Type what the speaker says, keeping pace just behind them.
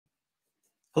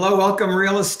Hello, welcome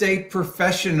real estate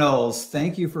professionals.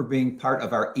 Thank you for being part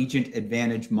of our Agent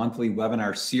Advantage monthly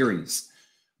webinar series.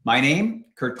 My name,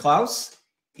 Kurt Klaus,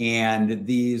 and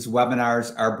these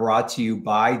webinars are brought to you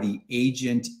by the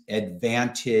Agent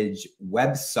Advantage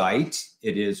website.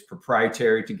 It is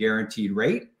proprietary to Guaranteed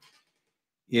Rate.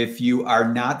 If you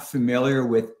are not familiar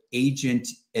with Agent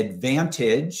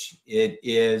Advantage, it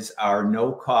is our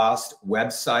no-cost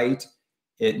website.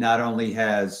 It not only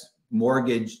has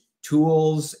mortgage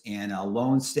tools and a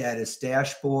loan status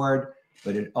dashboard,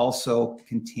 but it also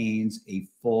contains a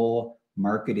full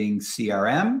marketing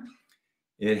CRM.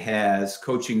 It has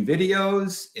coaching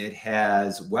videos. It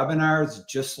has webinars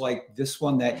just like this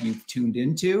one that you've tuned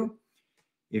into.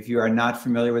 If you are not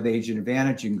familiar with Agent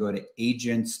Advantage, you can go to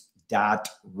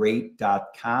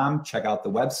agents.rate.com, check out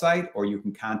the website, or you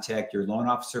can contact your loan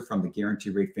officer from the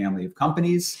Guaranteed Rate family of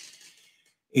companies.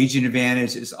 Agent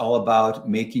Advantage is all about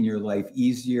making your life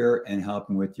easier and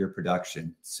helping with your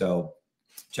production. So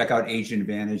check out Agent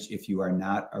Advantage if you are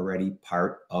not already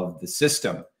part of the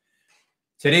system.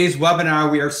 Today's webinar,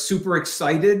 we are super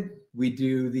excited. We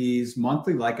do these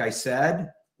monthly, like I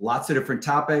said, lots of different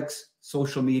topics,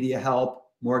 social media help,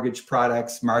 mortgage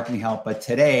products, marketing help. But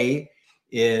today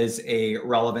is a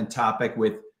relevant topic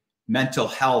with mental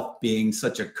health being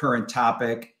such a current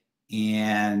topic,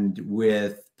 and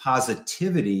with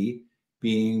positivity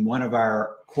being one of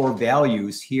our core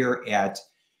values here at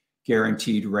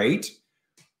Guaranteed Rate.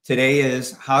 Today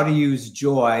is how to use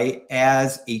joy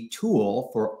as a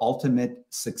tool for ultimate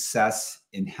success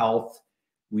in health.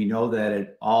 We know that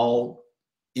it all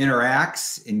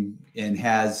interacts and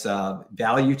has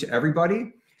value to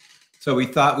everybody. So we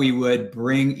thought we would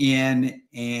bring in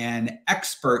an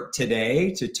expert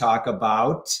today to talk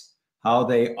about how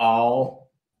they all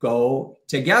go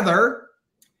together.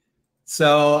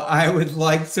 So I would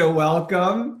like to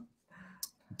welcome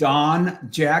Dawn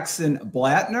Jackson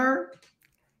Blatner.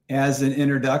 As an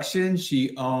introduction,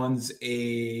 she owns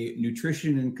a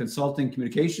nutrition and consulting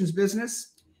communications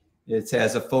business. It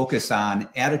has a focus on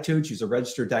attitude. She's a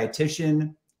registered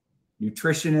dietitian,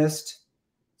 nutritionist,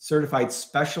 certified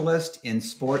specialist in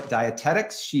sport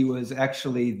dietetics. She was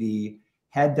actually the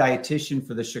head dietitian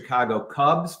for the Chicago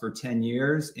Cubs for 10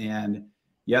 years. And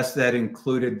yes, that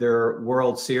included their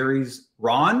World Series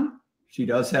run. She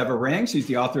does have a ring. She's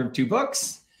the author of 2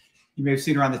 books. You may have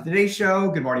seen her on the Today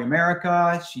Show, Good Morning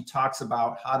America. She talks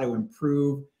about how to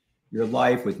improve your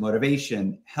life with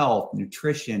motivation, health,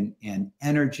 nutrition, and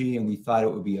energy. And we thought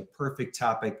it would be a perfect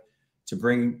topic to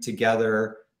bring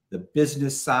together the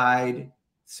business side,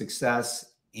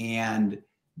 success, and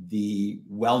the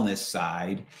wellness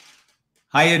side.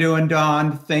 How you doing,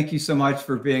 Dawn? Thank you so much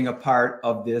for being a part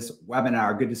of this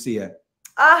webinar. Good to see you.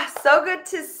 So good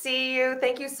to see you.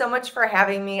 Thank you so much for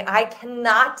having me. I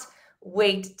cannot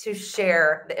wait to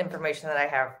share the information that I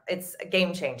have. It's a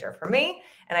game changer for me,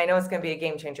 and I know it's going to be a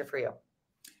game changer for you.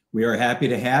 We are happy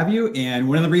to have you. And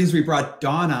one of the reasons we brought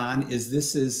Dawn on is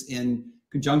this is in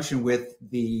conjunction with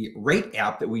the Rate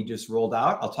app that we just rolled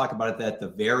out. I'll talk about it at the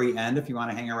very end if you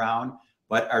want to hang around.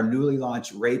 But our newly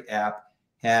launched Rate app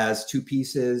has 2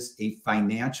 pieces, a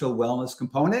financial wellness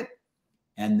component,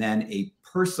 and then a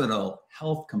personal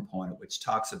health component, which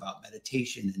talks about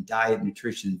meditation and diet,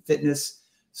 nutrition, and fitness.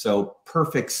 So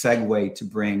perfect segue to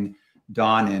bring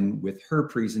Dawn in with her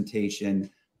presentation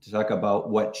to talk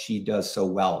about what she does so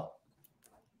well.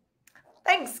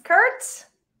 Thanks, Kurt.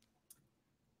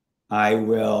 I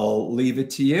will leave it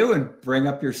to you and bring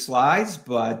up your slides,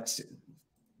 but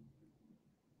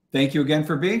thank you again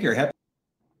for being here.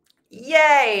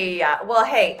 Yay. Well,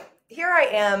 hey, here I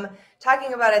am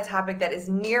talking about a topic that is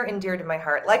near and dear to my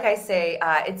heart. Like I say,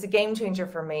 it's a game changer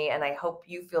for me, and I hope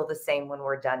you feel the same when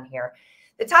we're done here.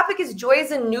 The topic is joy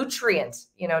is a nutrient.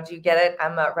 You know, do you get it?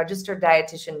 I'm a registered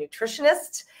dietitian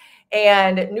nutritionist,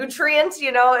 and nutrient,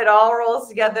 you know, it all rolls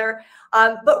together.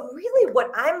 But really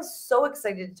what I'm so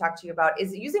excited to talk to you about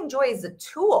is using joy as a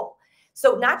tool.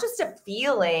 So not just a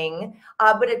feeling,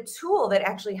 but a tool that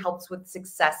actually helps with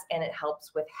success and it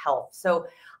helps with health. So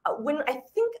when I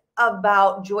think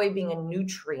about joy being a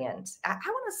nutrient, I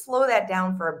want to slow that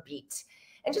down for a beat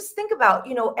and just think about,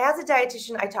 you know, as a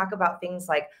dietitian, I talk about things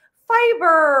like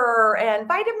fiber and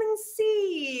vitamin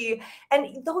C.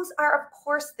 And those are, of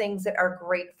course, things that are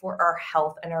great for our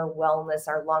health and our wellness,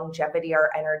 our longevity, our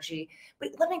energy.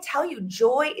 But let me tell you,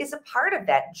 joy is a part of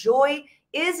that. Joy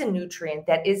is a nutrient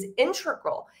that is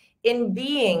integral in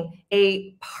being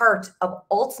a part of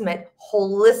ultimate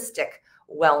holistic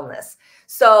wellness.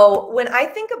 So when I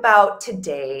think about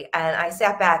today, and I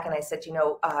sat back and I said, you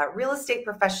know, real estate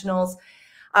professionals,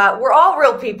 We're all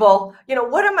real people.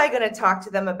 What am I going to talk to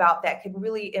them about that could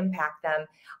really impact them?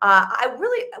 I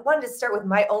really wanted to start with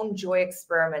my own joy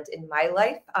experiment in my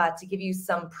life to give you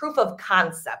some proof of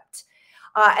concept.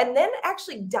 And then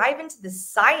actually dive into the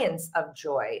science of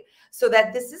joy so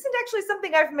that this isn't actually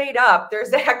something I've made up.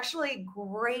 There's actually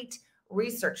great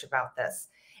research about this.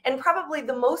 And probably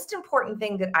the most important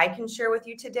thing that I can share with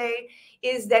you today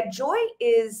is that joy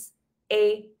is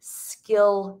a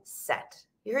skill set.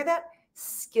 You hear that?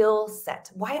 Skill set.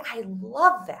 Why I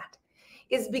love that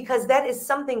is because that is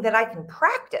something that I can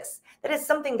practice. That is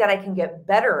something that I can get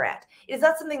better at. It is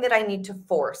not something that I need to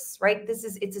force, right?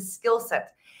 It's a skill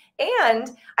set.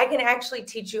 And I can actually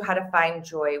teach you how to find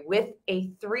joy with a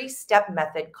 3-step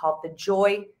method called the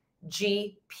Joy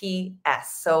GPS.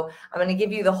 So I'm going to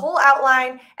give you the whole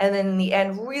outline and then in the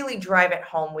end, really drive it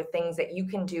home with things that you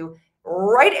can do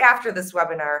right after this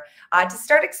webinar to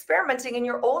start experimenting in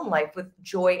your own life with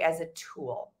joy as a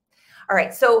tool. All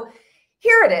right, so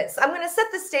here it is. I'm going to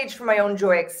set the stage for my own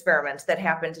joy experiment that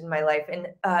happened in my life. In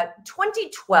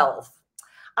 2012,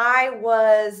 I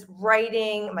was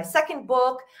writing my second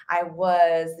book. I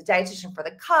was the dietitian for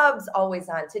the Cubs, always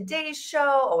on Today's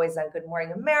Show, always on Good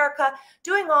Morning America,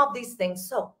 doing all of these things.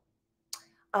 So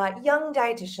young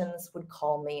dietitians would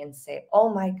call me and say, oh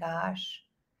my gosh,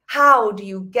 how do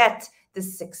you get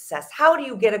this success? How do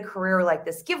you get a career like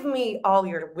this? Give me all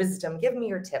your wisdom. Give me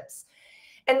your tips.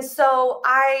 And so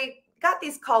I got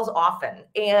these calls often.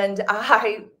 And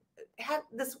I had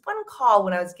this one call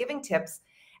when I was giving tips.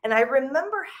 And I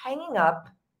remember hanging up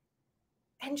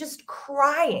and just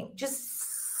crying,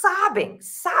 just sobbing,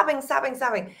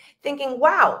 thinking,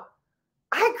 wow,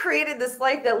 I created this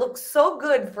life that looks so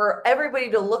good for everybody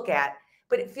to look at,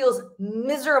 but it feels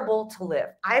miserable to live.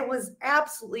 I was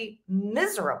absolutely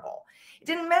miserable. It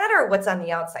didn't matter what's on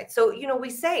the outside. So, we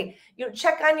say,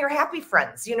 check on your happy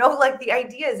friends, like the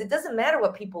idea is it doesn't matter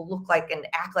what people look like and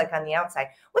act like on the outside.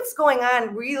 What's going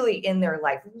on really in their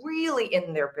life, really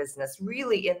in their business,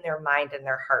 really in their mind and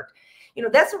their heart.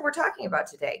 That's what we're talking about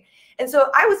today. And so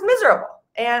I was miserable.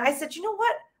 And I said, you know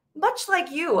what? Much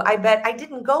like you, I bet I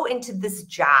didn't go into this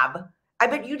job. I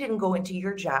bet you didn't go into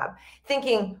your job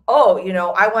thinking, oh,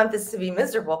 I want this to be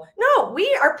miserable. No,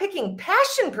 we are picking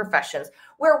passion professions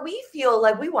where we feel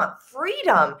like we want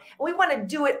freedom. We want to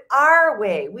do it our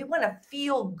way. We want to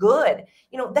feel good.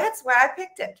 That's why I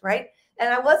picked it, right?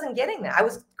 And I wasn't getting that. I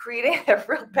was creating a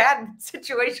real bad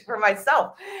situation for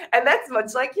myself. And that's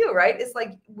much like you, right? It's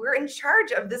like we're in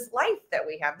charge of this life that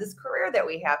we have, this career that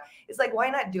we have. It's like,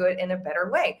 why not do it in a better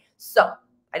way? So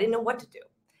I didn't know what to do.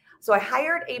 So I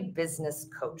hired a business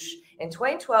coach. In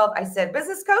 2012, I said,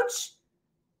 business coach,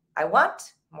 I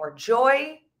want more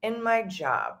joy in my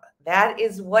job. That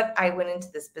is what I went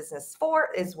into this business for,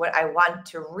 is what I want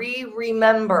to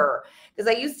remember, because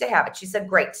I used to have it. She said,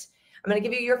 great. I'm going to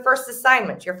give you your first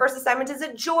assignment. Your first assignment is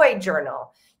a joy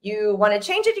journal. You want to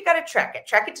change it, you got to track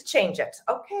it to change it.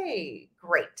 Okay,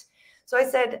 great. So I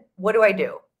said, what do I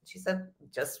do? She said,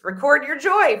 just record your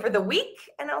joy for the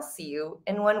week and I'll see you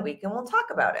in 1 week and we'll talk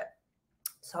about it.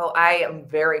 So I am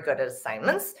very good at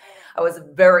assignments. I was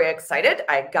very excited.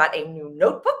 I got a new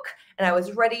notebook and I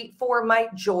was ready for my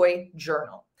joy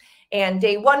journal. And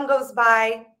day 1 goes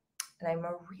by and I'm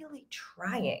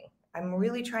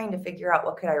really trying to figure out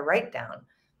what could I write down.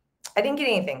 I didn't get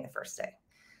anything the first day.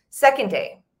 Second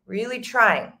day, really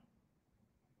trying.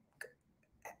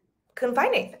 Couldn't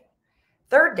find anything.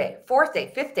 Third day, fourth day,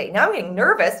 fifth day. Now I'm getting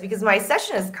nervous because my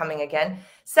session is coming again.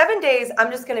 7 days, I'm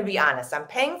just going to be honest. I'm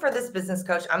paying for this business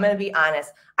coach. I'm going to be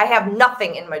honest. I have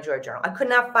nothing in my joy journal. I could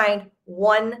not find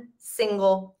one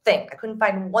single thing. I couldn't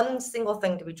find one single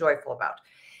thing to be joyful about.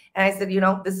 And I said,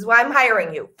 this is why I'm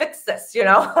hiring you. Fix this,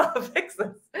 fix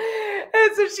this.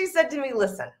 And so she said to me,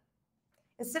 listen,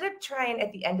 instead of trying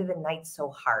at the end of the night so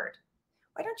hard,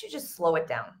 why don't you just slow it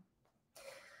down?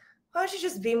 Why don't you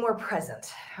just be more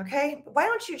present, okay? Why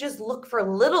don't you just look for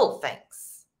little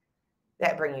things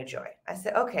that bring you joy? I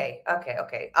said, okay.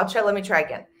 Let me try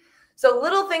again. So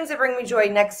little things that bring me joy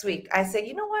next week. I said,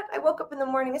 you know what? I woke up in the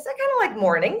morning. I said, I kind of like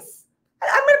mornings.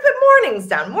 I'm going to put mornings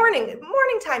down. Morning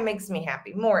time makes me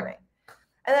happy. Morning.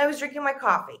 And then I was drinking my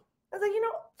coffee. I was like,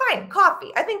 fine,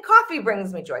 coffee. I think coffee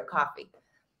brings me joy, coffee.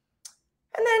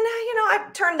 And then, I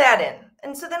turned that in.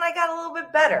 And so then I got a little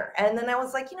bit better. And then I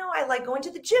was like, I like going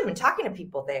to the gym and talking to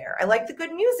people there. I like the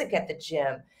good music at the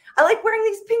gym. I like wearing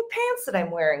these pink pants that I'm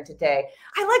wearing today.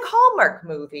 I like Hallmark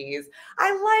movies.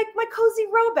 I like my cozy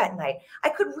robe at night. I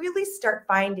could really start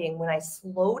finding when I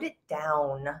slowed it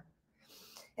down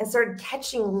and started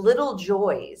catching little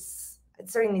joys,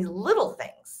 starting these little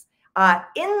things,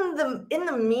 in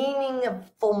the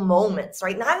meaningful moments,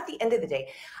 right? Not at the end of the day.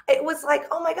 It was like,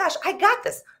 oh my gosh, I got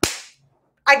this.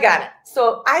 I got it.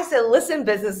 So I said, listen,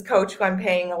 business coach, who I'm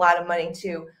paying a lot of money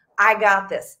to, I got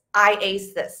this. I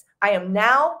ace this. I am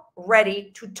now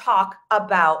ready to talk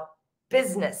about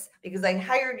business because I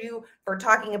hired you for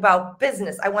talking about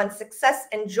business. I want success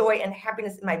and joy and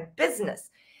happiness in my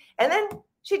business. And then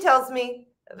she tells me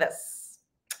this: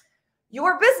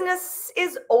 your business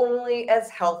is only as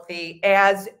healthy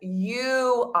as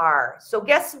you are. So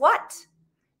guess what,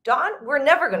 Dawn? We're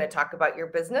never going to talk about your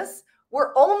business.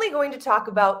 We're only going to talk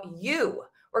about you.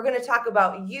 We're going to talk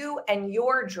about you and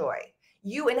your joy,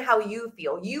 you and how you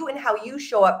feel, you and how you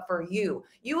show up for you,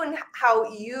 you and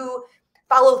how you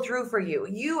follow through for you,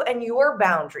 you and your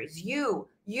boundaries, you.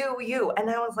 And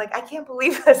I was like, I can't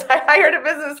believe this. I hired a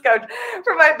business coach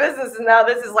for my business, and now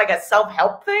this is like a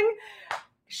self-help thing.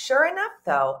 Sure enough,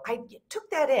 though, I took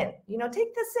that in.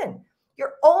 Take this in.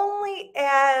 You're only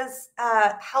as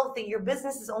healthy. Your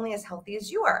business is only as healthy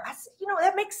as you are. I said,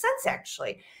 that makes sense,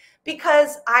 actually,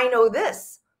 because I know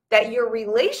this, that your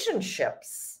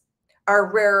relationships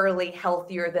are rarely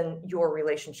healthier than your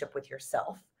relationship with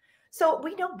yourself. So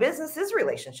we know business is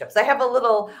relationships. I have a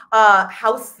little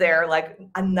house there, like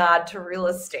a nod to real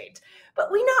estate.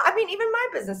 But we know, even my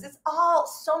business is all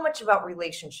so much about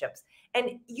relationships.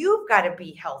 And you've got to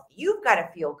be healthy. You've got to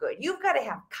feel good. You've got to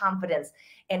have confidence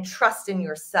and trust in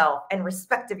yourself and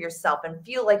respect of yourself and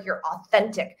feel like you're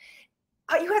authentic.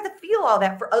 You have to feel all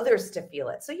that for others to feel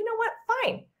it. So you know what?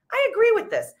 Fine. I agree with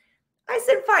this. I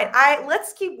said, fine.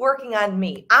 Let's keep working on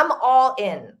me. I'm all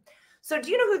in. So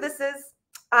do you know who this is?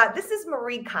 This is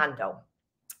Marie Kondo.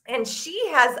 And she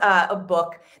has a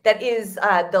book that is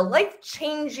The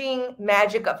Life-Changing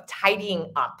Magic of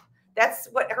Tidying Up. That's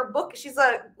what her book, she's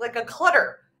like a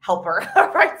clutter helper,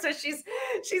 right? So she's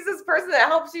this person that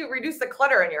helps you reduce the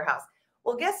clutter in your house.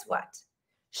 Well, guess what?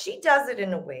 She does it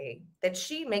in a way that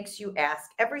she makes you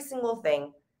ask every single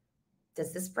thing,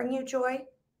 does this bring you joy?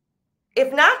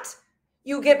 If not,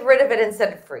 you get rid of it and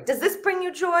set it free. Does this bring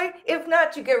you joy? If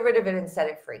not, you get rid of it and set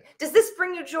it free. Does this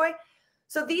bring you joy?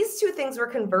 So these two things were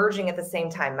converging at the same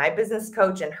time, my business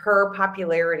coach and her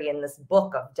popularity in this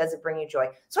book of Does It Bring You Joy?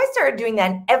 So I started doing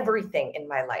that in everything in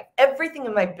my life, everything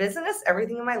in my business,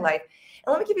 everything in my life.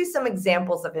 And let me give you some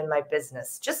examples of in my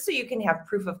business, just so you can have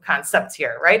proof of concept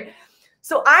here, right?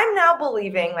 So I'm now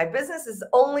believing my business is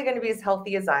only going to be as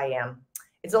healthy as I am.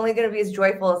 It's only going to be as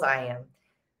joyful as I am.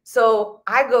 So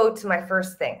I go to my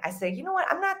first thing. I say, you know what?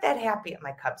 I'm not that happy at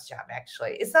my Cubs job,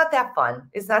 actually. It's not that fun.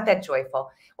 It's not that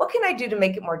joyful. What can I do to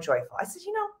make it more joyful? I said,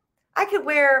 I could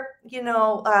wear,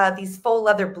 these faux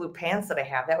leather blue pants that I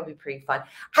have. That would be pretty fun.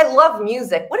 I love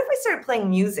music. What if I started playing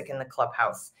music in the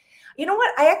clubhouse? You know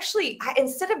what? I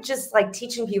instead of just like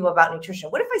teaching people about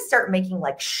nutrition, what if I start making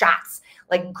like shots,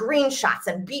 like green shots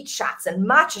and beet shots and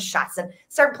matcha shots, and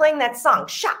start playing that song,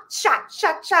 shot, shot,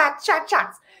 shot, shot, shot,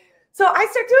 shots. So I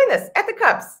start doing this at the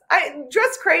Cubs. I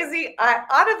dress crazy,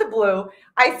 out of the blue.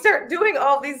 I start doing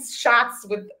all these shots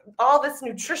with all this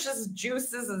nutritious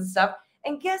juices and stuff.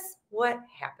 And guess what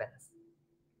happens?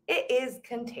 It is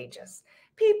contagious.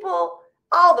 People,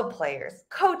 all the players,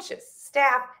 coaches,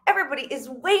 staff, everybody is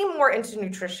way more into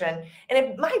nutrition.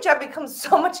 And my job becomes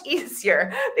so much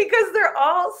easier because they're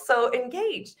all so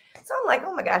engaged. So I'm like,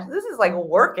 oh my gosh, this is like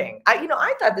working.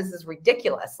 I thought this is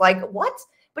ridiculous. Like, what?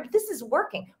 But this is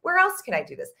working. Where else can I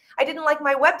do this? I didn't like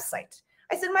my website.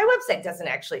 I said, my website doesn't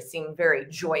actually seem very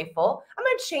joyful. I'm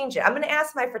going to change it. I'm going to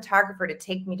ask my photographer to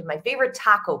take me to my favorite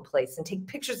taco place and take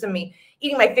pictures of me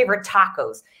eating my favorite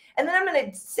tacos. And then I'm going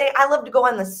to say, I love to go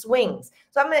on the swings.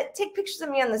 So I'm going to take pictures of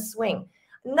me on the swing.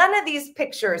 None of these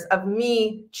pictures of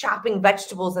me chopping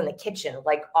vegetables in the kitchen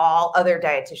like all other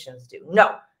dietitians do.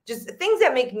 No, just things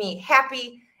that make me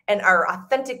happy and are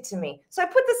authentic to me. So I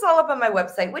put this all up on my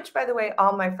website, which, by the way,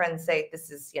 all my friends say this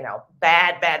is,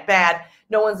 bad, bad, bad.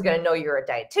 No one's going to know you're a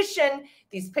dietitian.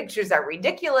 These pictures are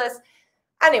ridiculous.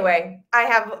 Anyway, I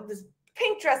have this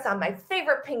pink dress on, my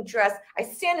favorite pink dress. I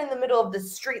stand in the middle of the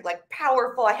street, like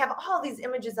powerful. I have all these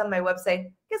images on my website.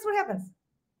 Guess what happens?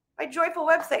 My joyful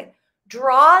website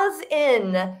draws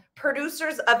in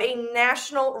producers of a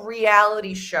national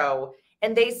reality show,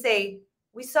 and they say,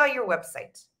 we saw your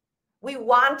website. We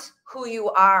want who you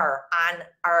are on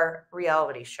our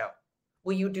reality show.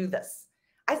 Will you do this?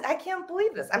 I can't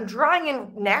believe this. I'm drawing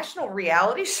in national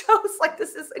reality shows. Like,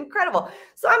 this is incredible.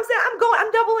 So I'm saying,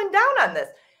 I'm doubling down on this.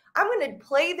 I'm going to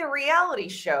play the reality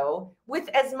show with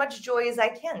as much joy as I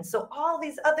can. So all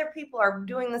these other people are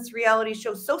doing this reality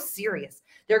show so serious.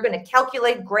 They're going to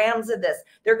calculate grams of this.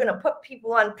 They're going to put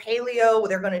people on paleo.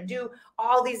 They're going to do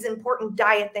all these important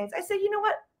diet things. I said, you know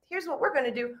what? here's what we're going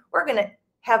to do. We're going to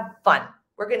have fun.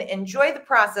 We're going to enjoy the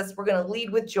process. We're going to lead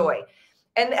with joy.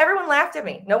 And everyone laughed at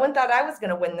me. No one thought I was going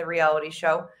to win the reality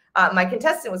show. My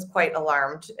contestant was quite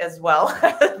alarmed as well.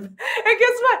 And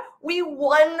guess what? We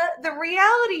won the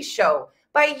reality show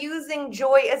by using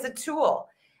joy as a tool.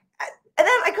 And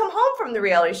then I come home from the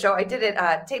reality show. I did it,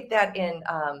 taped that in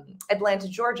Atlanta,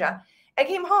 Georgia. I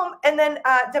came home and then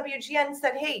WGN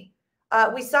said, hey,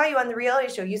 we saw you on the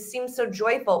reality show. You seem so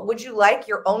joyful. Would you like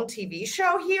your own TV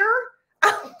show here?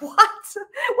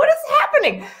 What is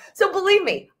happening? So believe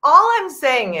me, all I'm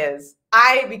saying is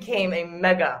I became a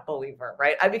mega believer,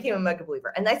 right? I became a mega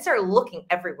believer. And I started looking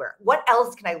everywhere. What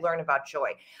else can I learn about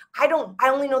joy? I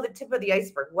only know the tip of the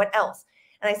iceberg. What else?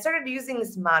 And I started using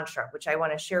this mantra, which I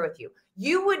want to share with you.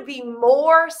 You would be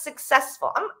more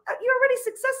successful. You're already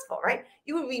successful, right?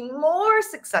 You would be more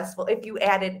successful if you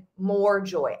added more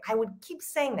joy. I would keep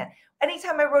saying that.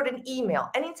 Anytime I wrote an email,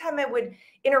 anytime I would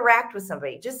interact with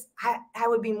somebody, I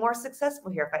would be more successful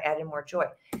here if I added more joy.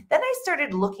 Then I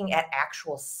started looking at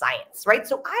actual science, right?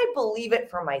 So I believe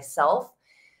it for myself,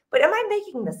 but am I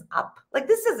making this up? Like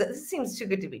this seems too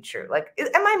good to be true. Like,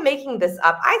 am I making this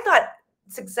up? I thought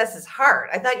success is hard.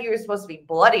 I thought you were supposed to be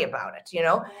bloody about it, you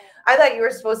know? I thought you were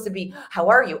supposed to be, how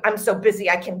are you? I'm so busy,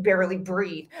 I can barely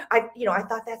breathe. I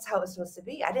thought that's how it was supposed to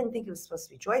be. I didn't think it was supposed to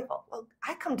be joyful. Well,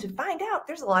 I come to find out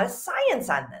there's a lot of science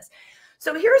on this.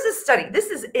 So here's a study.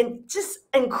 This is just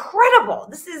incredible.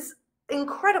 This is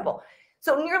incredible.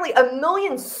 So nearly 1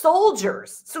 million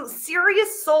soldiers, so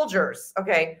serious soldiers,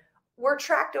 okay, were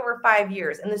tracked over 5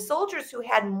 years. And the soldiers who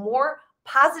had more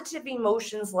positive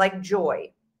emotions like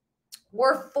joy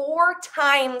were 4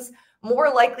 times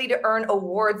more likely to earn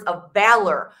awards of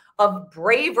valor, of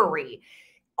bravery,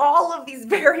 all of these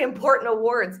very important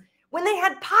awards when they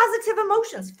had positive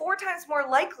emotions, 4 times more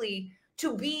likely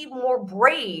to be more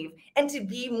brave and to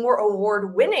be more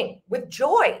award winning with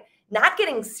joy, not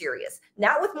getting serious,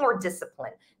 not with more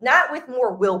discipline, not with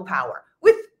more willpower,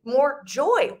 with more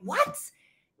joy. What?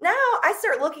 Now I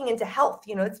start looking into health.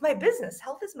 You know, it's my business.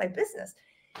 Health is my business.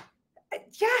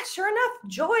 Yeah, sure enough,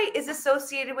 joy is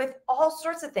associated with all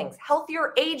sorts of things.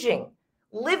 Healthier aging,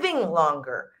 living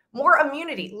longer, more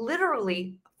immunity,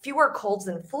 literally fewer colds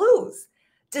and flus,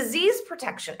 disease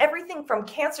protection, everything from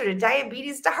cancer to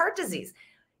diabetes to heart disease.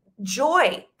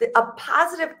 Joy, a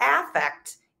positive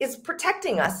affect, is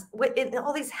protecting us in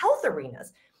all these health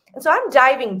arenas. And so I'm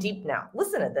diving deep now.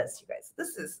 Listen to this, you guys.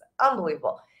 This is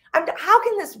unbelievable. How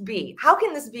can this be? How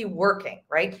can this be working,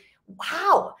 right?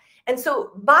 Wow. And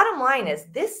so bottom line is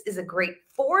this is a great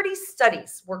 40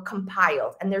 studies were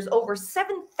compiled, and there's over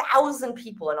 7,000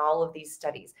 people in all of these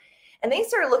studies. And they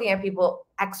started looking at people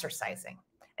exercising.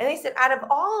 And they said, out of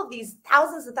all of these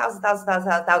thousands and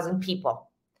thousands people,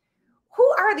 who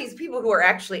are these people who are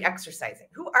actually exercising?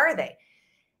 Who are they?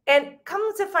 And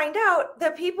come to find out,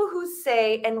 the people who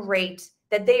say and rate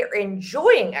that they are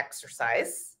enjoying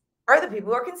exercise are the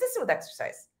people who are consistent with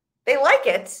exercise. They like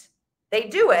it. They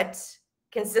do it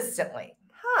consistently.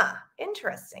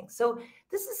 Interesting. So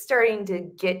this is starting to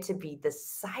get to be the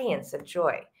science of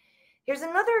joy. Here's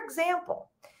another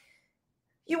example.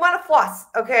 You want to floss,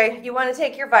 okay? You want to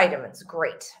take your vitamins.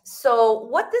 Great. So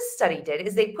what this study did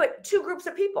is they put 2 groups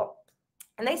of people.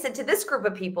 And they said to this group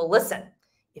of people, listen,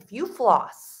 if you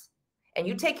floss and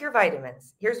you take your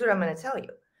vitamins, here's what I'm going to tell you.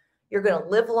 You're going to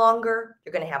live longer.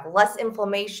 You're going to have less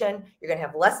inflammation. You're going to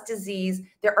have less disease.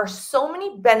 There are so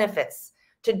many benefits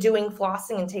to doing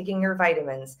flossing and taking your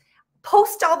vitamins.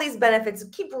 Post all these benefits.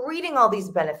 Keep reading all these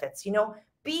benefits. You know,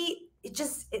 be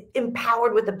just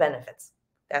empowered with the benefits.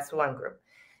 That's one group.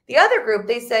 The other group,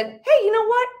 they said, hey, you know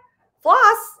what?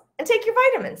 Floss and take your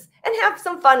vitamins and have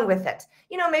some fun with it.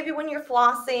 You know, maybe when you're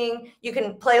flossing, you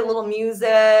can play a little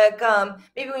music.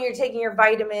 Maybe when you're taking your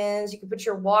vitamins, you can put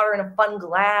your water in a fun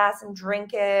glass and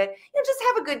drink it. You know, just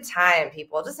have a good time,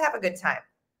 people. Just have a good time.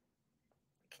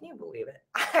 Can you believe it?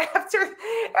 After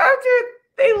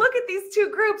they look at these 2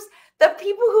 groups, the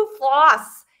people who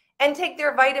floss and take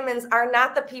their vitamins are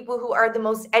not the people who are the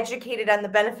most educated on the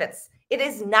benefits. It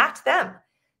is not them.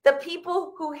 The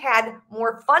people who had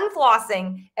more fun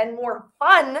flossing and more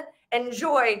fun and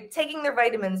joy taking their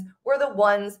vitamins were the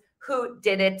ones who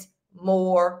did it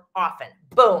more often.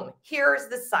 Boom. Here's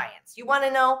the science. You want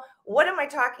to know, what am I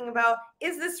talking about?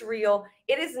 Is this real?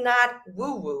 It is not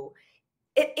woo-woo.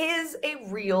 It is a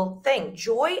real thing.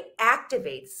 Joy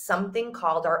activates something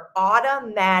called our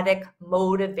automatic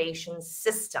motivation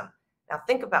system. Now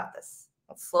think about this.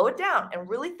 Let's slow it down and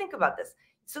really think about this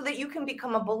so that you can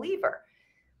become a believer.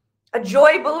 A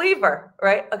joy believer,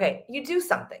 right? Okay, you do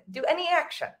something, do any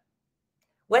action.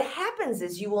 What happens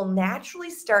is you will naturally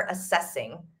start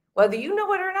assessing Whether you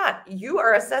know it or not, you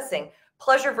are assessing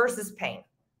pleasure versus pain.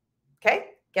 Okay,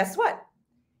 guess what?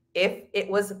 If it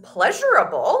was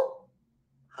pleasurable,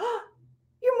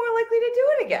 you're more likely to do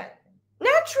it again.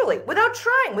 Naturally, without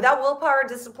trying, without willpower,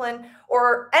 discipline,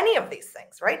 or any of these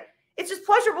things, right? It's just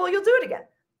pleasurable, you'll do it again.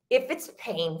 If it's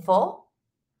painful,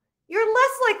 you're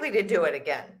less likely to do it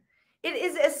again. It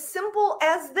is as simple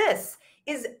as this,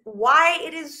 is why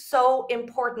it is so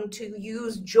important to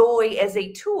use joy as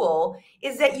a tool,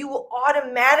 is that you will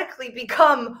automatically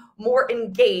become more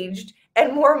engaged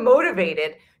and more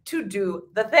motivated to do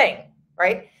the thing,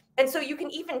 right? And so you can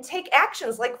even take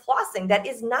actions like flossing that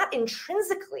is not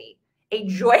intrinsically a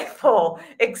joyful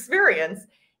experience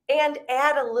and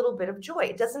add a little bit of joy.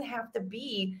 It doesn't have to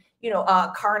be,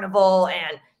 a carnival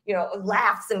and,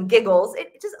 laughs and giggles.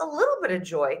 It just a little bit of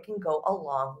joy can go a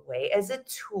long way as a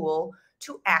tool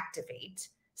to activate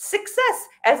success,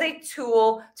 as a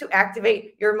tool to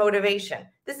activate your motivation.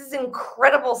 This is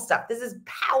incredible stuff. This is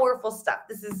powerful stuff.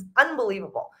 This is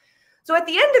unbelievable. So at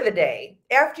the end of the day,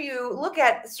 after you look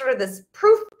at sort of this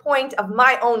proof point of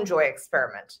my own joy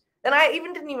experiment, and I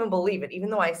didn't even believe it, even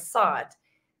though I saw it,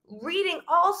 reading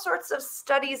all sorts of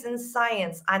studies and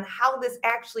science on how this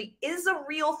actually is a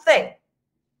real thing.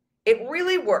 It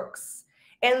really works.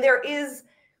 And there is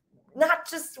not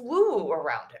just woo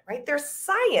around it, right? There's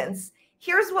science.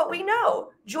 Here's what we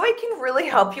know. Joy can really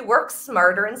help you work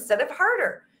smarter instead of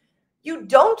harder. You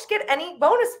don't get any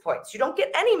bonus points. You don't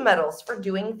get any medals for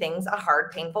doing things a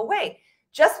hard, painful way.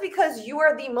 Just because you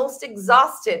are the most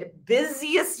exhausted,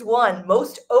 busiest one,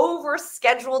 most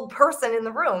overscheduled person in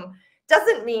the room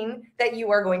doesn't mean that you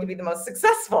are going to be the most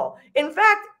successful. In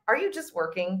fact, are you just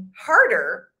working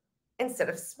harder instead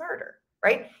of smarter,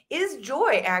 right? Is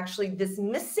joy actually this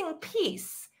missing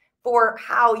piece for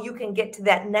how you can get to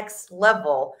that next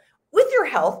level with your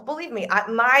health? Believe me,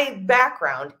 my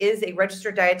background is a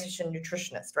registered dietitian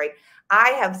nutritionist, right? I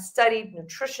have studied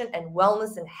nutrition and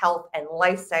wellness and health and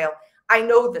lifestyle. I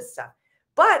know this stuff,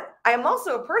 but I am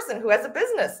also a person who has a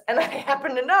business, and I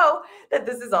happen to know that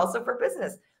this is also for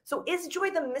business. So is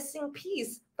joy the missing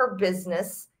piece for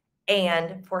business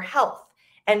and for health?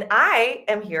 And I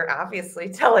am here obviously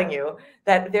telling you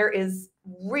that there is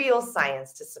real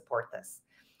science to support this.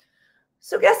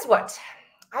 So guess what?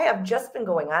 I have just been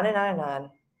going on and on and on.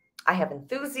 I have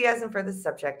enthusiasm for this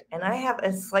subject, and I have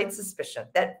a slight suspicion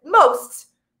that most,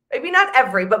 maybe not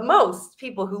every, but most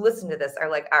people who listen to this are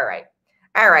like, all right.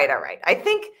 I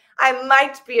think I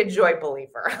might be a joy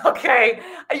believer, okay?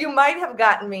 You might have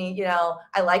gotten me,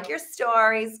 I like your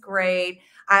stories, great.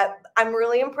 I'm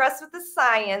really impressed with the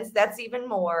science, that's even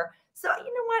more. So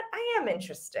you know what? I am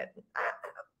interested.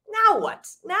 Now what?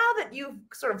 Now that you've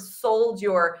sort of sold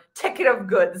your ticket of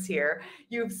goods here,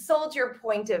 you've sold your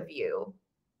point of view,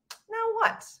 now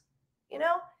what?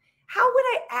 How would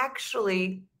I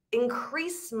actually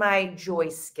increase my joy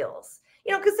skills?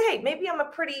 Because, hey, maybe I'm a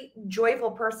pretty joyful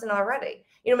person already.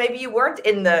 Maybe you weren't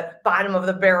in the bottom of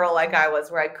the barrel like I was,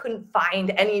 where I couldn't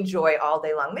find any joy all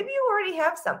day long. Maybe you already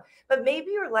have some, but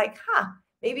maybe you're like,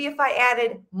 maybe if I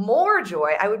added more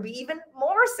joy, I would be even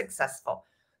more successful.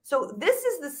 So this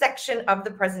is the section of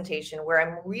the presentation where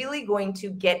I'm really going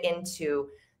to get into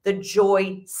the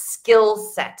joy skill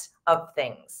set of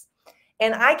things.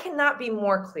 And I cannot be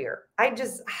more clear. I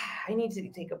need to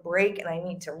take a break, and I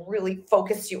need to really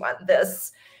focus you on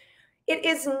this. It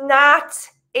is not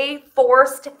a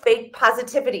forced fake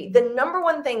positivity. The number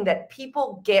one thing that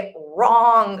people get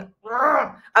wrong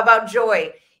about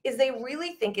joy is they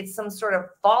really think it's some sort of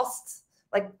false,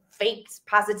 faked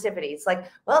positivity. It's like,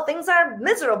 well, things are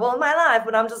miserable in my life,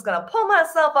 but I'm just going to pull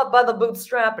myself up by the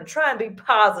bootstrap and try and be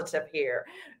positive here.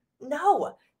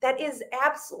 No. That is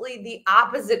absolutely the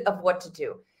opposite of what to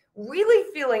do.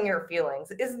 Really feeling your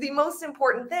feelings is the most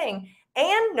important thing,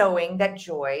 and knowing that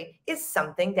joy is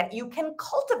something that you can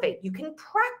cultivate, you can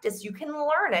practice, you can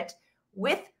learn it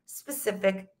with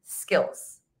specific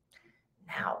skills.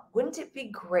 Now, wouldn't it be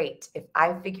great if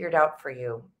I figured out for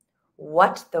you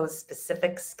what those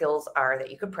specific skills are that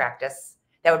you could practice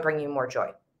that would bring you more joy?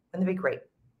 Wouldn't it be great?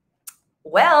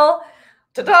 Well,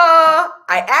 ta-da!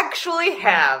 I actually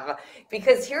have,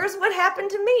 because here's what happened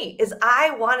to me is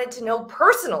I wanted to know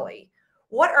personally,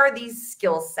 what are these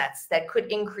skill sets that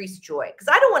could increase joy? Because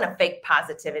I don't want to fake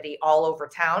positivity all over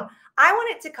town. I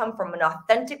want it to come from an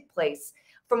authentic place,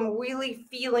 from really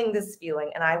feeling this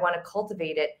feeling, and I want to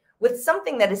cultivate it with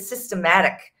something that is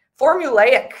systematic,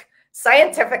 formulaic,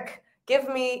 scientific. Give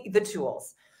me the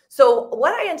tools. So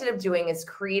what I ended up doing is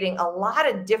creating a lot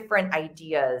of different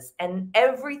ideas, and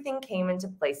everything came into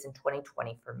place in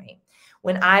 2020 for me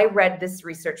when I read this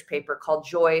research paper called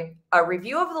Joy, a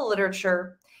review of the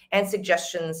literature and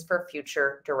suggestions for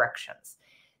future directions.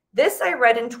 This I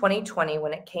read in 2020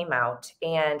 when it came out,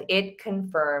 and it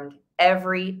confirmed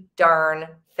every darn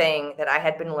thing that I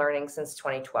had been learning since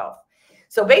 2012.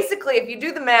 So basically, if you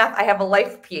do the math, I have a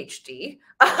life PhD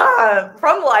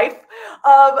from life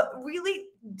of really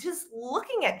just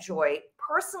looking at joy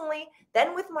personally,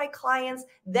 then with my clients,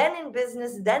 then in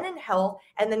business, then in health,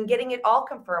 and then getting it all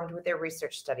confirmed with their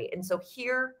research study. And so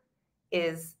here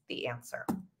is the answer.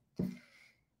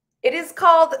 It is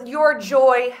called your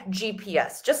Joy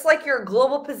GPS. Just like your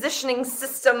global positioning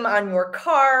system on your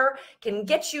car can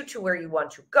get you to where you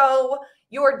want to go,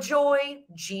 your Joy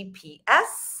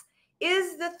GPS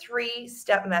is the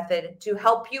 3-step method to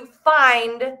help you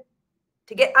to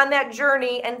get on that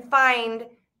journey and find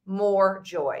more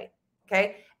joy.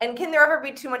 Okay. And can there ever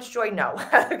be too much joy? No,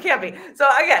 there can't be. So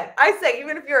again, I say,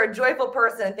 even if you're a joyful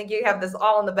person and think you have this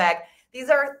all in the bag, these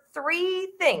are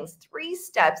 3 things, 3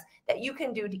 steps that you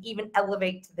can do to even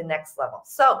elevate to the next level.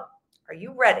 So are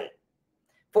you ready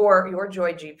for your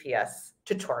Joy GPS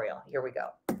tutorial? Here we go.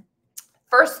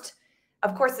 First,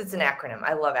 of course, it's an acronym.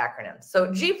 I love acronyms. So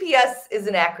GPS is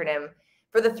an acronym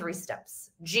for the 3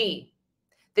 steps. G.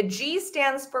 The G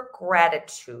stands for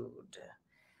gratitude.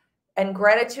 And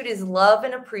gratitude is love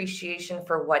and appreciation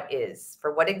for what is,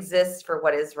 for what exists, for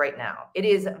what is right now. It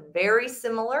is very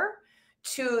similar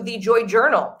to the Joy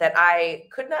Journal that I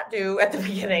could not do at the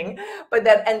beginning, but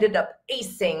that ended up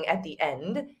acing at the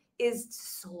end, is to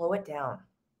slow it down.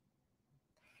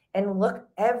 And look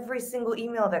every single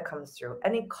email that comes through,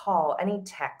 any call, any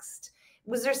text.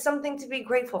 Was there something to be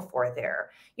grateful for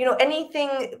there? You know,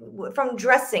 anything from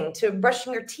dressing to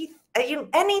brushing your teeth,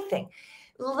 anything.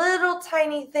 Little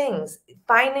tiny things,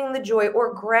 finding the joy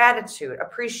or gratitude,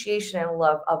 appreciation and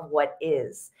love of what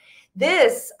is.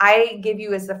 This I give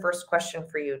you as the first question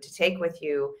for you to take with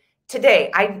you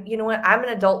today. You know what? I'm an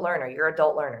adult learner. You're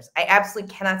adult learners. I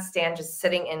absolutely cannot stand just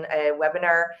sitting in a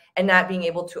webinar and not being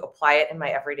able to apply it in my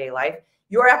everyday life.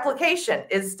 Your application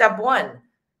is step 1.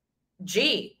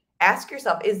 G, ask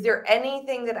yourself, is there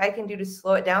anything that I can do to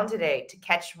slow it down today to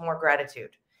catch more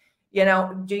gratitude? You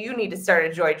know, do you need to start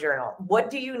a joy journal? What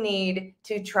do you need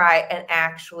to try and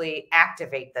actually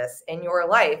activate this in your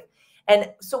life? And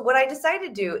so what I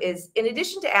decided to do is, in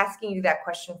addition to asking you that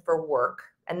question for work,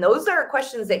 and those are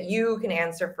questions that you can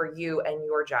answer for you and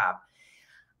your job,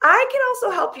 I can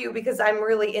also help you, because I'm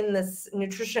really in this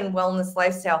nutrition wellness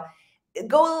lifestyle,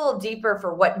 go a little deeper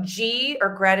for what G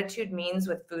or gratitude means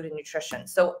with food and nutrition.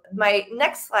 So my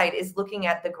next slide is looking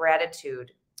at the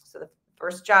gratitude. So the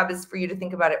first job is for you to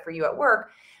think about it for you at work.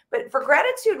 But for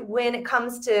gratitude, when it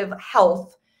comes to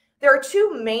health, there are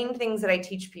 2 main things that I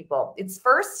teach people. It's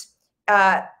first,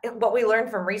 what we learned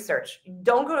from research.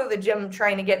 Don't go to the gym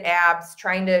trying to get abs,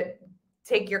 trying to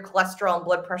take your cholesterol and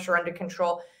blood pressure under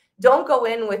control. Don't go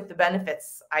in with the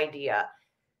benefits idea.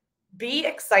 Be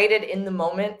excited in the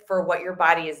moment for what your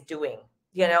body is doing,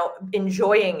 you know,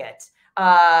 enjoying it.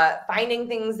 Finding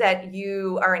things that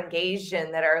you are engaged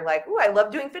in that are like, oh, I love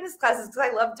doing fitness classes because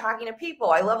I love talking to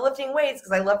people. I love lifting weights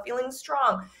because I love feeling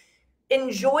strong.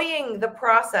 Enjoying the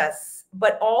process,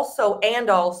 but also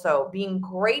being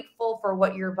grateful for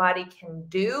what your body can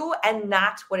do and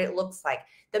not what it looks like.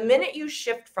 The minute you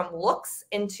shift from looks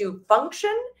into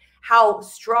function, how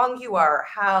strong you are,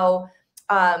 how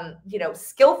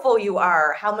skillful you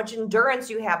are, how much endurance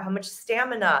you have, how much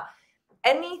stamina,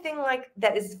 anything like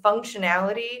that is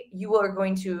functionality, you are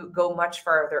going to go much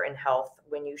farther in health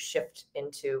when you shift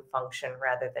into function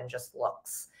rather than just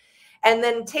looks. And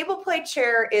then table play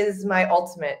chair is my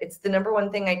ultimate. It's the number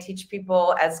 1 thing I teach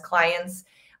people as clients,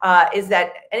 is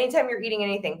that anytime you're eating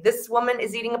anything, this woman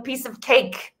is eating a piece of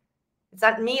cake. It's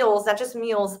not meals, not just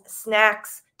meals,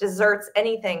 snacks, desserts,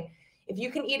 anything. If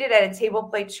you can eat it at a table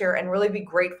play chair and really be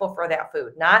grateful for that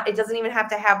food, it doesn't even have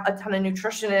to have a ton of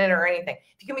nutrition in it or anything.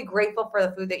 If you can be grateful for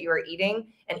the food that you are eating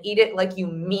and eat it like you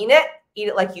mean it, eat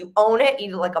it like you own it, eat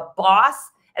it like a boss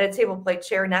at a table play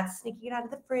chair, not sneaking it out of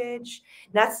the fridge,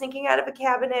 not sneaking out of a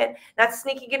cabinet, not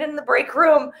sneaking it in the break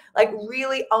room, like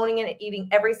really owning it and eating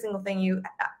every single thing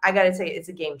I got to tell you, it's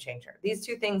a game changer. These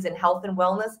 2 things in health and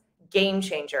wellness, game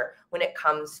changer when it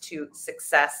comes to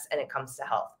success and it comes to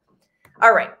health.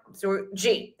 All right, so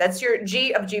G, that's your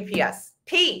G of GPS.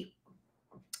 P,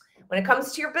 when it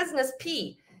comes to your business,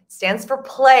 P stands for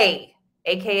play,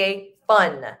 AKA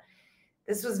fun.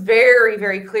 This was very,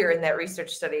 very clear in that research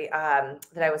study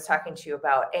that I was talking to you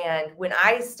about. And when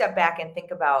I step back and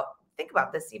think about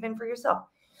this even for yourself,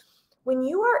 when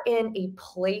you are in a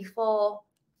playful,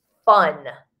 fun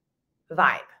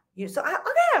vibe,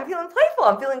 I'm feeling playful,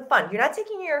 I'm feeling fun. You're not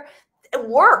taking your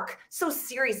work so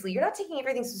seriously. You're not taking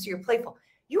everything so seriously. You're playful.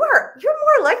 you're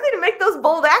more likely to make those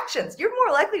bold actions. You're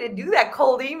more likely to do that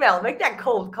cold email, make that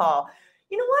cold call.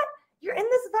 You know what? You're in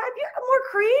this vibe. You're more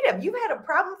creative. You've had a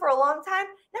problem for a long time.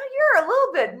 Now you're a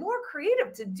little bit more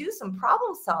creative to do some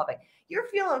problem solving. You're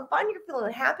feeling fun. You're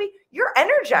feeling happy. You're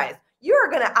energized.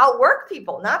 You're going to outwork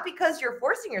people, not because you're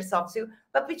forcing yourself to,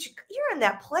 but you're in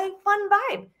that play fun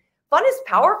vibe. Fun is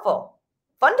powerful.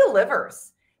 Fun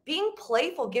delivers. Being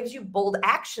playful gives you bold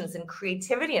actions and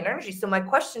creativity and energy. So my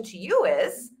question to you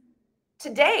is,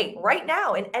 today, right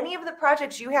now, in any of the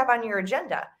projects you have on your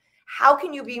agenda, how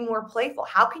can you be more playful?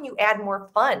 How can you add more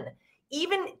fun?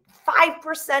 Even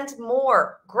 5%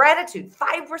 more gratitude,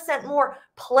 5% more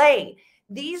play.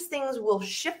 These things will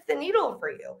shift the needle for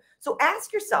you. So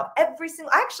ask yourself I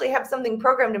actually have something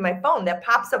programmed in my phone that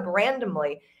pops up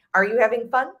randomly. Are you having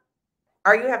fun?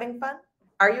 Are you having fun?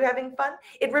 Are you having fun?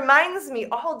 It reminds me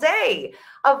all day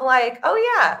of like, oh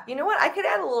yeah, you know what? I could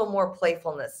add a little more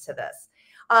playfulness to this.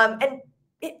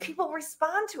 People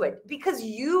respond to it because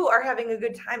you are having a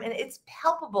good time and it's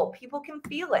palpable. People can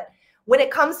feel it. When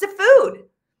it comes to food,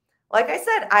 like I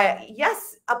said,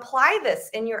 yes, apply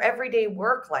this in your everyday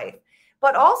work life,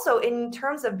 but also in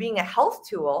terms of being a health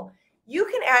tool, you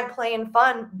can add play and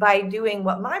fun by doing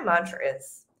what my mantra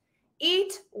is.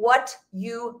 Eat what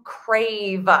you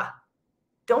crave.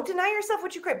 Don't deny yourself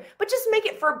what you crave, but just make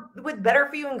it with better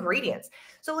for you ingredients.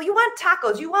 So you want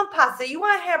tacos, you want pasta, you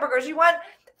want hamburgers, you want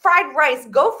fried rice,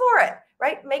 go for it,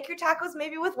 right? Make your tacos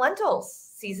maybe with lentils,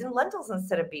 seasoned lentils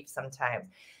instead of beef sometimes.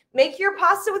 Make your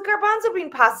pasta with garbanzo bean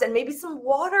pasta and maybe some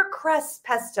watercress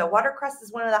pesto. Watercress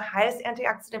is one of the highest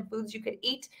antioxidant foods you could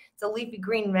eat. It's a leafy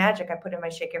green magic I put in my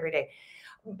shake every day.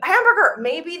 Hamburger,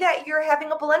 maybe that you're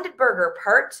having a blended burger,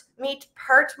 part meat,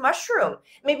 part mushroom.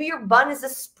 Maybe your bun is a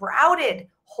sprouted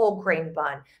whole grain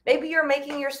bun. Maybe you're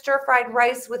making your stir-fried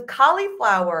rice with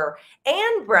cauliflower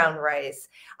and brown rice.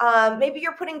 Maybe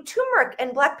you're putting turmeric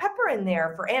and black pepper in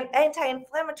there for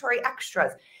anti-inflammatory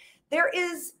extras. There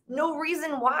is no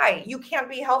reason why you can't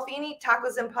be healthy and eat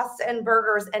tacos and pasta and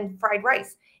burgers and fried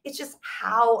rice. It's just,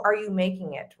 how are you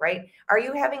making it, right? Are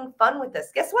you having fun with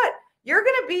this? Guess what? You're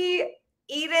going to be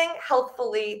eating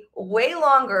healthfully way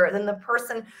longer than the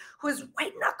person who's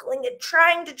white knuckling it,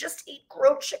 trying to just eat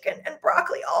grilled chicken and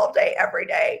broccoli all day, every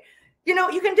day. You know,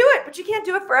 you can do it, but you can't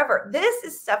do it forever. This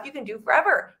is stuff you can do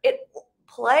forever.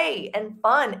 Play and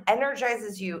fun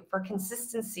energizes you for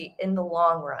consistency in the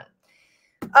long run.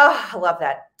 Oh, I love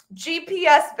that.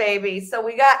 GPS, baby. So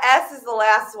we got S is the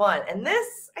last one. And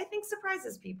this, I think,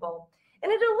 surprises people.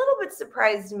 And it a little bit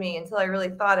surprised me until I really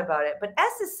thought about it. But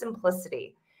S is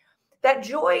simplicity. That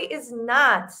joy is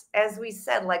not, as we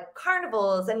said, like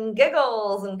carnivals and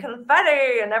giggles and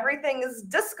confetti and everything is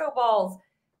disco balls.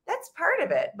 That's part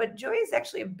of it. But joy is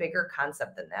actually a bigger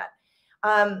concept than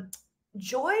that.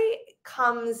 Joy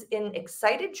comes in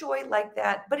excited joy like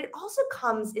that, but it also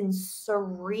comes in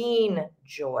serene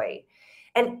joy.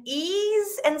 And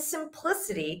ease and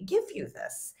simplicity give you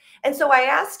this. And so I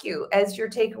ask you, as your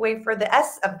takeaway for the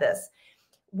S of this,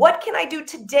 what can I do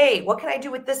today? What can I do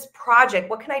with this project?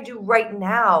 What can I do right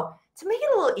now to make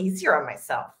it a little easier on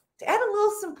myself, to add a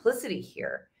little simplicity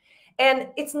here? And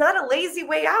it's not a lazy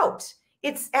way out.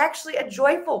 It's actually a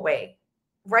joyful way,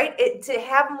 right? To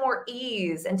have more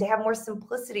ease and to have more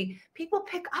simplicity. People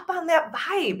pick up on that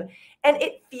vibe and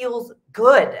it feels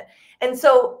good. And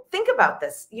so think about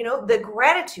this, you know, the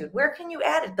gratitude, where can you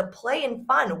add it? The play and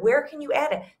fun, where can you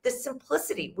add it? The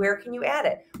simplicity, where can you add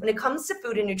it? When it comes to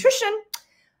food and nutrition,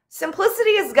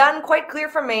 simplicity has gotten quite clear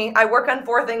for me. I work on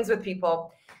 4 things with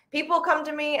people. People come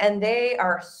to me and they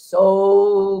are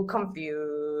so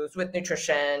confused with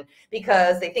nutrition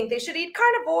because they think they should eat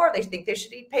carnivore. They think they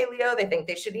should eat paleo. They think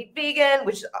they should eat vegan,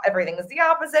 which everything is the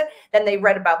opposite. Then they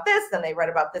read about this. Then they read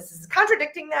about this is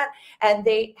contradicting that. And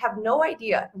they have no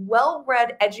idea.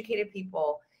 Well-read, educated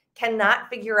people cannot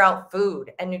figure out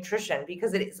food and nutrition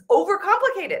because it is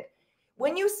overcomplicated.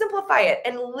 When you simplify it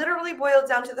and literally boil it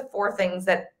down to the 4 things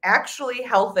that actually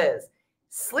health is: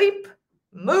 sleep,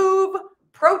 move,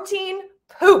 protein,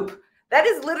 poop. That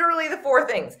is literally the 4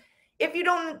 things. If you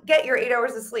don't get your 8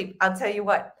 hours of sleep, I'll tell you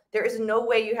what, there is no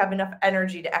way you have enough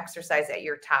energy to exercise at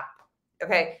your top.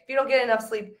 Okay. If you don't get enough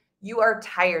sleep, you are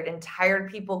tired, and tired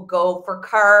people go for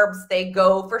carbs. They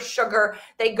go for sugar.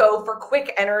 They go for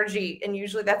quick energy. And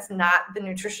usually that's not the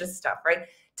nutritious stuff, right?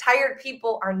 Tired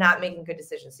people are not making good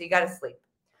decisions. So you got to sleep.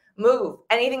 Move.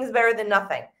 Anything's better than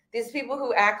nothing. These people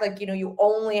who act like, you know, you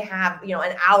only have, you know,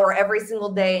 an hour every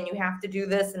single day and you have to do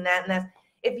this and that and that.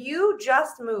 If you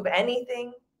just move,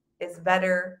 anything is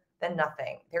better than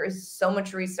nothing. There is so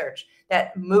much research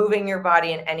that moving your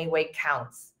body in any way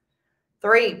counts.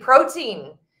 3,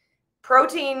 protein.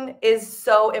 Protein is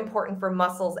so important for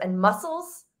muscles, and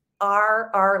muscles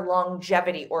are our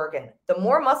longevity organ. The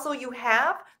more muscle you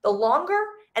have, the longer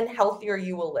and healthier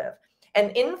you will live.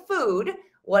 And in food,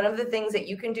 one of the things that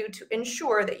you can do to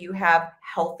ensure that you have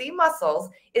healthy muscles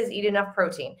is eat enough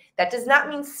protein. That does not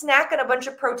mean snacking a bunch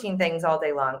of protein things all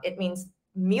day long. It means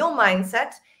meal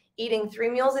mindset, eating 3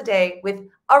 meals a day with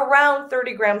around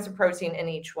 30 grams of protein in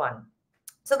each one.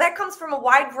 So that comes from a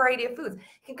wide variety of foods.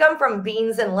 It can come from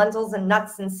beans and lentils and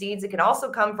nuts and seeds. It can also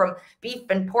come from beef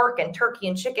and pork and turkey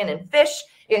and chicken and fish.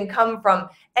 It can come from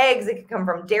eggs. It can come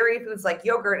from dairy foods like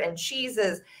yogurt and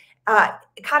cheeses,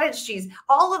 cottage cheese.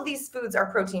 All of these foods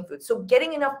are protein foods. So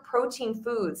getting enough protein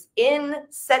foods in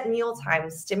set meal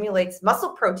times stimulates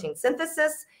muscle protein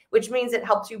synthesis, which means it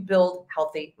helps you build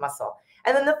healthy muscle.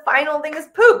 And then the final thing is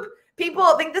poop.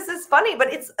 People think this is funny,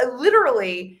 but it's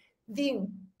literally the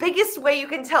biggest way you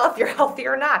can tell if you're healthy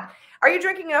or not. Are you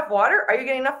drinking enough water? Are you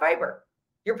getting enough fiber?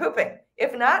 You're pooping.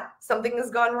 If not, something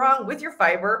has gone wrong with your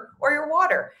fiber or your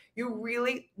water. You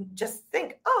really just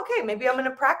think, oh, okay, maybe I'm going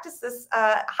to practice this,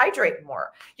 hydrate more.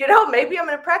 Maybe I'm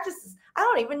going to practice this. I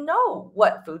don't even know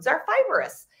what foods are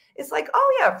fibrous. It's like,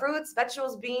 oh yeah, fruits,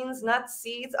 vegetables, beans, nuts,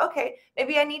 seeds. Okay,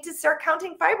 maybe I need to start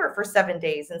counting fiber for 7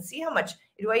 days and see how much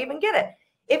do I even get it.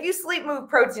 If you sleep, move,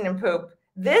 protein, and poop,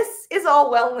 this is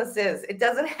all wellness is. It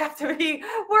doesn't have to be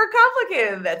more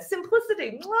complicated than that.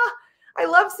 Simplicity. Mwah. I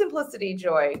love simplicity,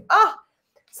 Joy.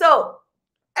 So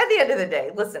at the end of the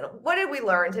day, listen, what did we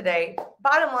learn today?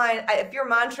 Bottom line, if your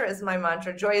mantra is my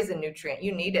mantra, joy is a nutrient.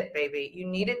 You need it, baby. You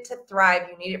need it to thrive.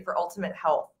 You need it for ultimate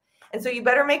health. And so you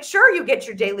better make sure you get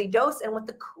your daily dose. And what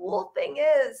the cool thing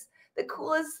is, the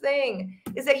coolest thing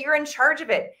is that you're in charge of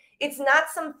it. It's not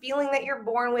some feeling that you're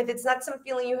born with. It's not some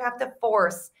feeling you have to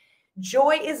force.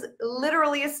 Joy is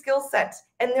literally a skill set.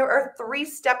 And there are 3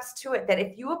 steps to it that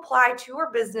if you apply to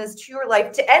your business, to your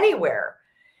life, to anywhere,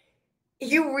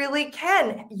 you really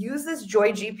can use this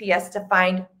Joy GPS to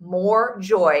find more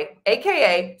joy,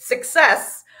 AKA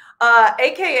success,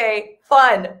 AKA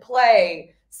fun,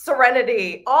 play,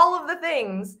 serenity, all of the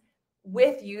things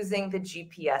with using the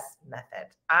GPS method.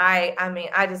 I mean,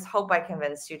 I just hope I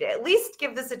convinced you to at least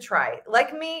give this a try.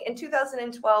 Like me in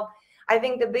 2012, I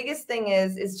think the biggest thing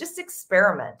is just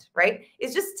experiment, right?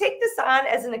 Is just take this on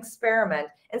as an experiment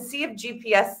and see if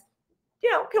GPS,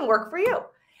 can work for you.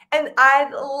 And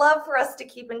I'd love for us to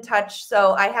keep in touch.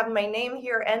 So I have my name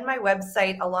here and my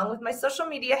website along with my social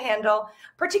media handle,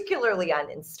 particularly on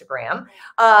Instagram.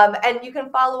 And you can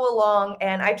follow along,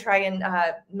 and I try and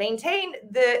maintain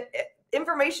the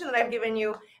information that I've given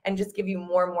you and just give you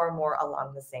more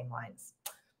along the same lines.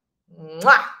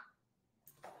 Mwah!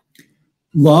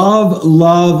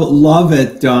 Love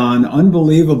it, Dawn.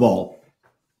 Unbelievable.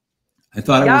 I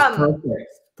thought it was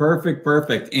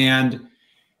perfect. And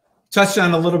touched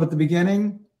on a little bit at the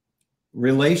beginning,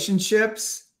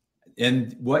 relationships.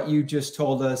 And what you just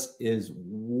told us is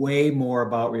way more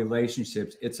about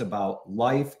relationships. It's about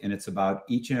life, and it's about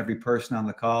each and every person on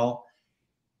the call.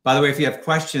 By the way, if you have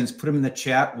questions, put them in the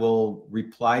chat. We'll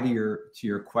reply to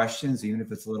your questions, even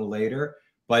if it's a little later.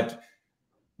 But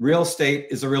real estate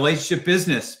is a relationship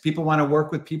business. People want to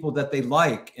work with people that they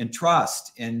like and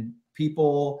trust, and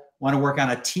people want to work on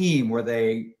a team where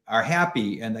they are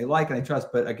happy and they like and they trust.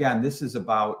 But again, this is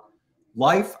about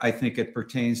life. I think it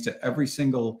pertains to every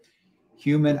single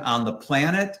human on the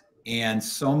planet. And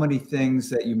so many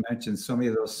things that you mentioned, so many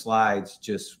of those slides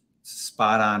just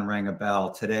spot on, rang a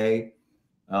bell today.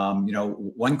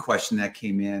 One question that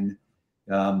came in,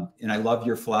 and I love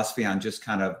your philosophy on just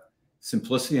kind of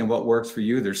simplicity and what works for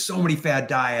you. There's so many fad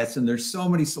diets and there's so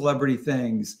many celebrity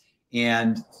things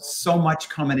and so much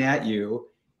coming at you.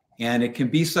 And it can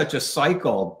be such a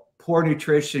cycle. Poor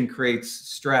nutrition creates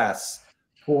stress.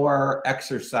 Poor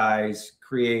exercise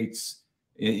creates,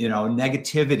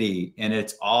 negativity, and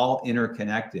it's all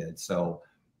interconnected. So,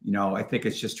 I think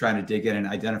it's just trying to dig in and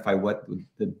identify what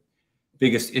the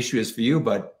biggest issue is for you,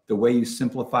 but the way you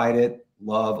simplified it,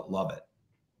 love it.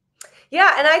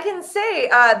 Yeah, and I can say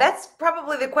that's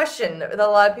probably the question that a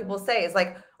lot of people say is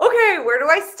like, okay, where do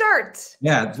I start?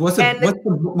 Yeah, what's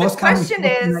the most common question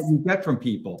that you get from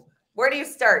people? Where do you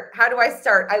start? How do I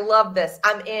start? I love this.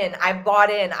 I'm in. I bought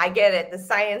in. I get it. The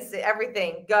science,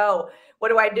 everything. Go. What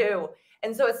do I do?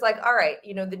 And so it's like, all right,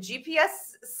 the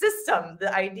GPS system,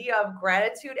 the idea of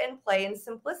gratitude and play and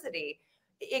simplicity,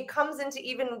 it comes into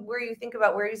even where you think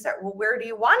about where you start. Well, where do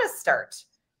you want to start?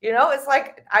 It's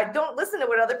like, I don't listen to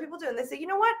what other people do. And they say, you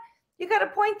know what? You got a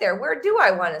point there. Where do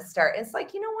I want to start? And it's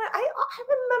like, you know what? I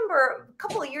remember a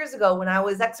couple of years ago when I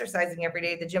was exercising every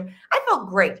day at the gym, I felt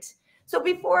great. So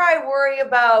before I worry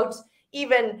about,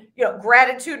 even,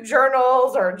 gratitude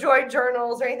journals or joy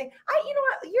journals or anything. You know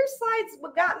what, your slides,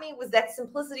 what got me was that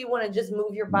simplicity, want to just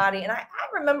move your body. And I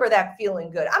remember that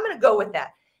feeling good. I'm going to go with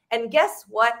that. And guess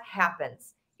what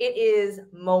happens? It is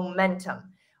momentum.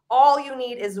 All you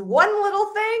need is one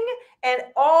little thing, and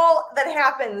all that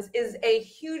happens is a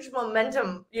huge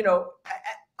momentum,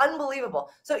 unbelievable.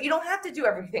 So you don't have to do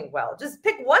everything well. Just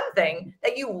pick one thing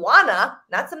that you wanna,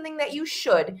 not something that you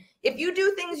should. If you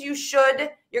do things you should,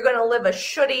 you're going to live a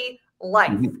shouldy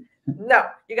life. No,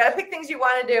 you got to pick things you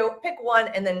want to do, pick one,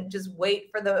 and then just wait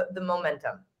for the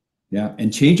momentum. Yeah.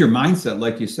 And change your mindset.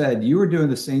 Like you said, you were doing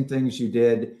the same things you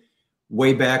did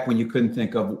way back when you couldn't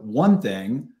think of one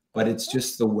thing, but it's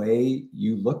just the way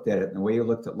you looked at it and the way you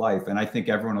looked at life. And I think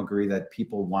everyone will agree that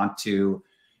people want to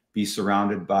be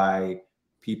surrounded by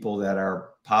people that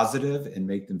are positive and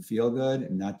make them feel good,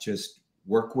 and not just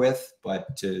work with,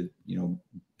 but to,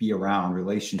 be around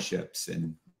relationships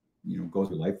and, go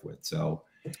through life with. So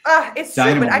it's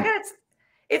true, but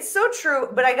it's so true.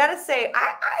 But I got to say,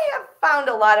 I have found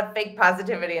a lot of fake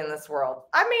positivity in this world.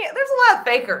 I mean, there's a lot of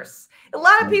fakers, a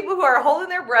lot of people who are holding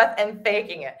their breath and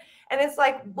faking it. And it's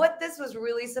like, what this was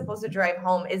really supposed to drive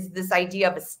home is this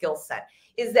idea of a skill set,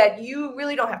 is that you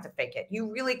really don't have to fake it.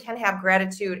 You really can have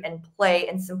gratitude and play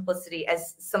and simplicity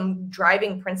as some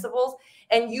driving principles,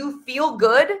 and you feel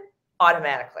good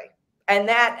automatically. And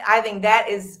that, I think that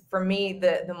is, for me,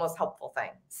 the most helpful thing,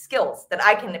 skills that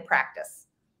I can practice.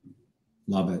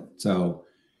 Love it. So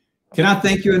cannot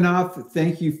thank you enough.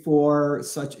 Thank you for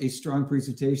such a strong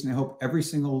presentation. I hope every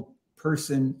single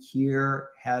person here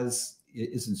is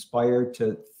inspired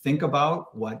to think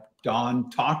about what Dawn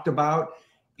talked about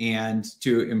and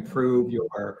to improve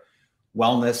your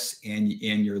wellness in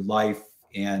your life,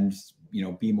 and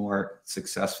be more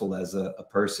successful as a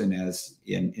person, as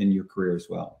in your career as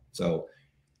well. So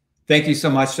thank you so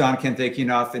much, Dawn. Can't thank you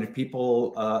enough. And if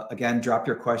people again drop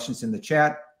your questions in the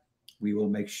chat, we will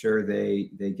make sure they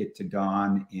get to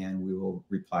Dawn, and we will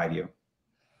reply to you.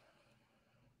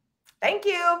 Thank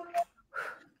you.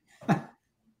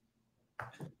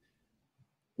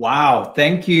 Wow.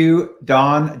 Thank you,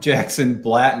 Dawn Jackson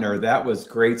Blatner. That was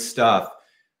great stuff.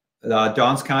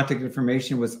 Dawn's contact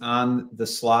information was on the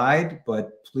slide,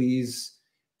 but please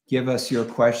give us your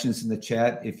questions in the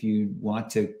chat if you want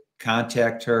to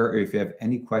contact her, or if you have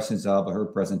any questions about her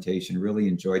presentation. Really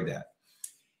enjoyed that.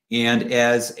 And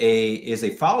as a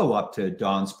follow-up to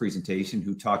Dawn's presentation,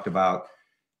 who talked about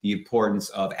the importance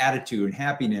of attitude and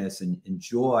happiness and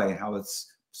joy, and how it's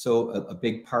so a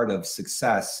big part of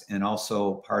success and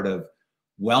also part of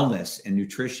wellness and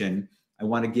nutrition, I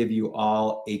want to give you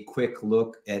all a quick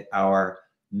look at our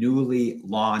newly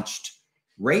launched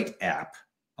Rate app.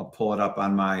 I'll pull it up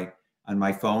on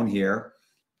my phone here.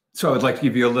 So I'd like to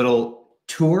give you a little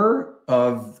tour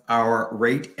of our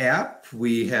Rate app.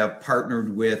 We have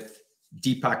partnered with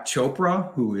Deepak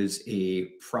Chopra, who is a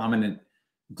prominent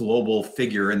global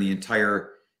figure in the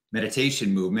entire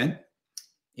meditation movement.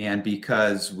 And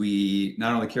because we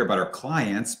not only care about our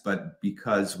clients, but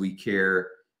because we care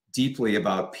deeply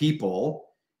about people,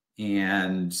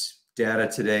 and data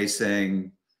today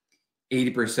saying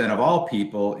 80% of all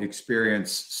people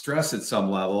experience stress at some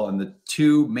level, and the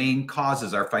two main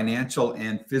causes are financial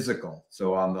and physical.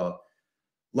 So on the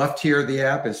left here of the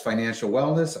app is financial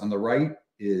wellness. On the right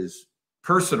is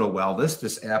personal wellness.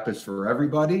 This app is for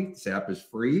everybody. This app is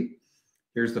free.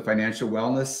 Here's the financial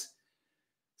wellness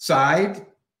side.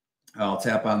 I'll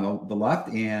tap on the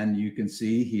left, and you can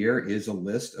see here is a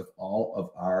list of all of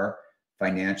our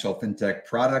financial fintech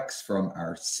products, from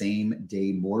our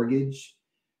same-day mortgage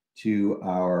to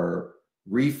our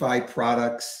refi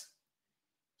products,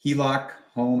 HELOC,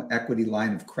 home equity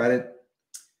line of credit,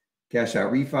 cash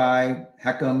out refi,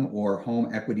 HECM, or home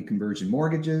equity conversion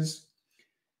mortgages,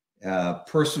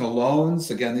 personal loans.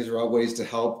 Again, these are all ways to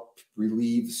help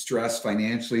relieve stress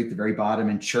financially. At the very bottom,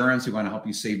 insurance. We want to help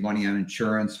you save money on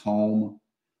insurance, home,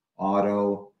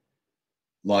 auto,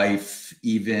 life,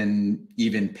 even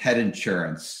pet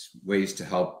insurance, ways to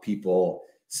help people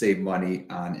save money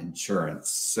on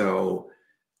insurance. So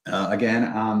again,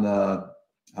 on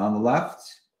the left,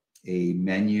 a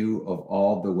menu of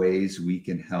all the ways we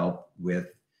can help with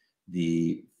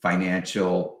the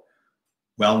financial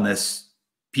wellness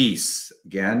piece.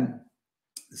 Again,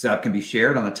 this app can be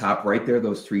shared on the top right there,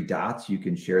 those three dots. You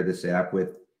can share this app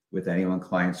with anyone,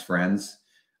 clients, friends.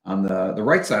 On the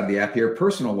right side of the app here,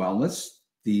 personal wellness.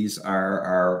 These are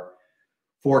our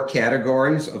 4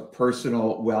 categories of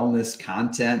personal wellness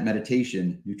content: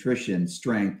 meditation, nutrition,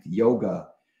 strength, yoga.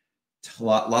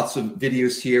 Lots of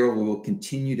videos here. We will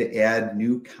continue to add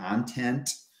new content.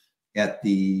 At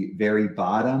the very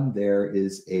bottom, there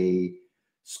is a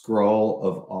scroll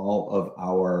of all of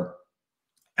our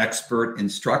expert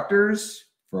instructors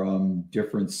from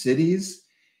different cities.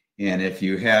 And if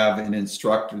you have an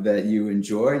instructor that you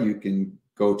enjoy, you can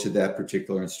go to that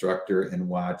particular instructor and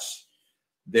watch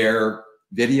their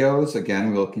videos.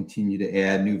 Again, we'll continue to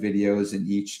add new videos in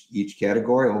each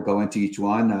category. We'll go into each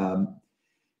one.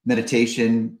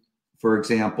 Meditation, for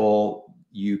example,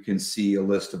 you can see a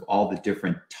list of all the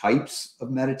different types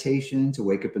of meditation to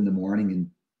wake up in the morning and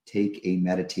take a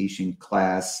meditation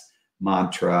class,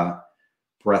 mantra,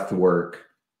 breath work.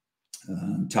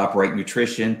 Top right,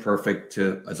 nutrition, perfect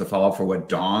as a follow-up for what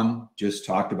Dawn just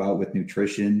talked about with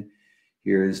nutrition.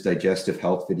 Here's digestive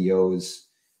health videos,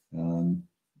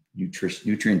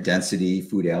 nutrient density,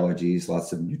 food allergies,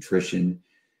 lots of nutrition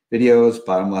videos.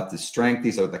 Bottom left is strength.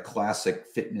 These are the classic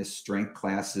fitness strength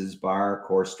classes: bar,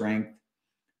 core strength,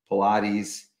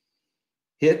 Pilates,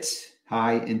 HIIT,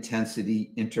 high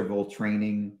intensity interval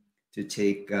training, to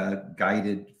take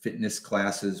guided fitness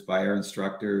classes by our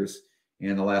instructors.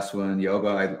 And the last one,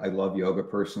 yoga. I love yoga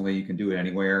personally. You can do it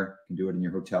anywhere. You can do it in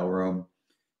your hotel room.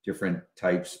 Different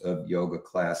types of yoga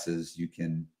classes. You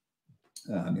can,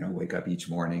 wake up each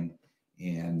morning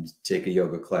and take a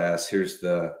yoga class. Here's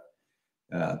the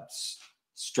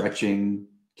stretching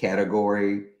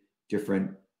category.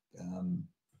 Different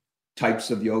types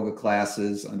of yoga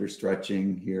classes under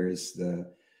stretching. Here's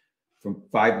from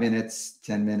 5 minutes,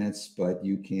 10 minutes, but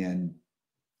you can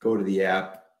go to the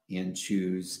app and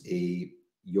choose a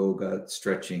yoga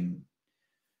stretching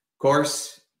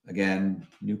course. Again,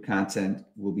 new content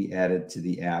will be added to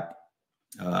the app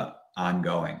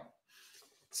ongoing.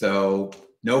 So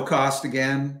no cost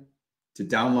again. To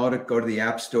download it, go to the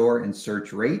App Store and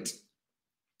search Rate.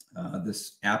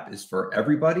 This app is for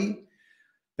everybody.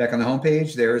 Back on the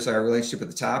homepage, there's our relationship at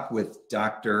the top with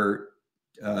Dr.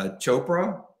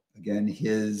 Chopra. Again,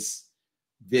 his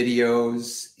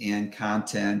videos and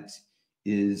content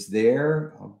is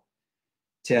there. I'll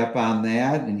tap on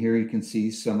that, and here you can see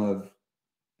some of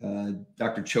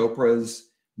Dr.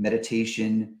 Chopra's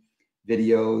meditation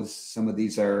videos. Some of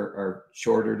these are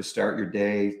shorter to start your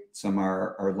day. Some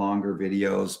are longer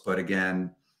videos, but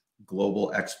again,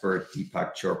 global expert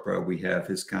Deepak Chopra. We have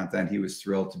his content. He was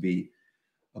thrilled to be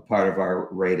a part of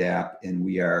our Rate app, and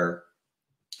we are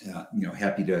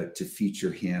happy to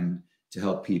feature him to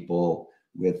help people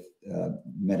with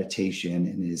meditation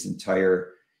and his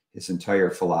entire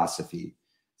philosophy.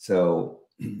 So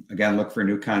again, look for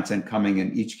new content coming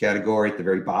in each category. At the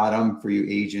very bottom for you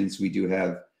agents, we do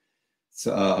have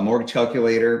a mortgage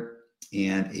calculator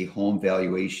and a home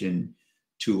valuation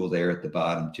tool there at the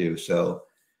bottom too. So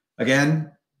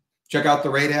again, check out the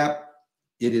Rate app.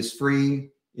 It is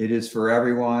free. It is for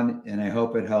everyone. And I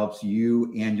hope it helps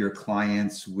you and your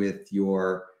clients with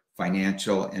your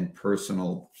financial and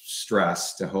personal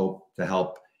stress to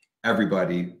help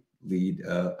everybody lead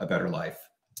a better life.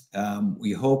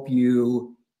 We hope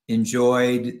you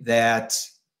enjoyed that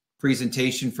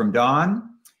presentation from Dawn,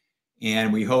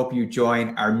 and we hope you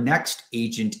join our next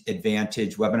Agent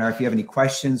Advantage webinar. If you have any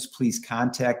questions, please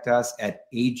contact us at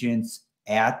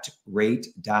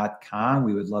agents@rate.com.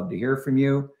 We would love to hear from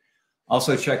you.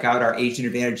 Also, check out our Agent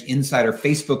Advantage Insider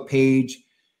Facebook page.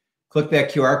 Click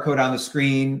that QR code on the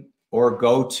screen, or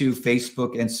go to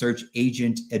Facebook and search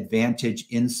Agent Advantage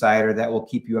Insider. That will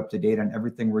keep you up to date on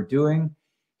everything we're doing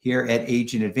here at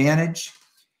Agent Advantage.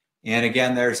 And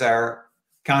again, there's our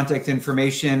contact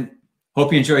information.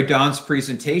 Hope you enjoyed Dawn's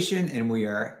presentation, and we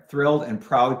are thrilled and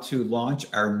proud to launch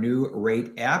our new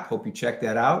Rate app. Hope you check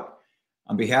that out.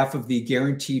 On behalf of the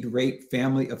Guaranteed Rate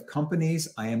family of companies,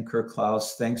 I am Kirk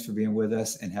Klaus. Thanks for being with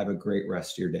us, and have a great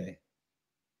rest of your day.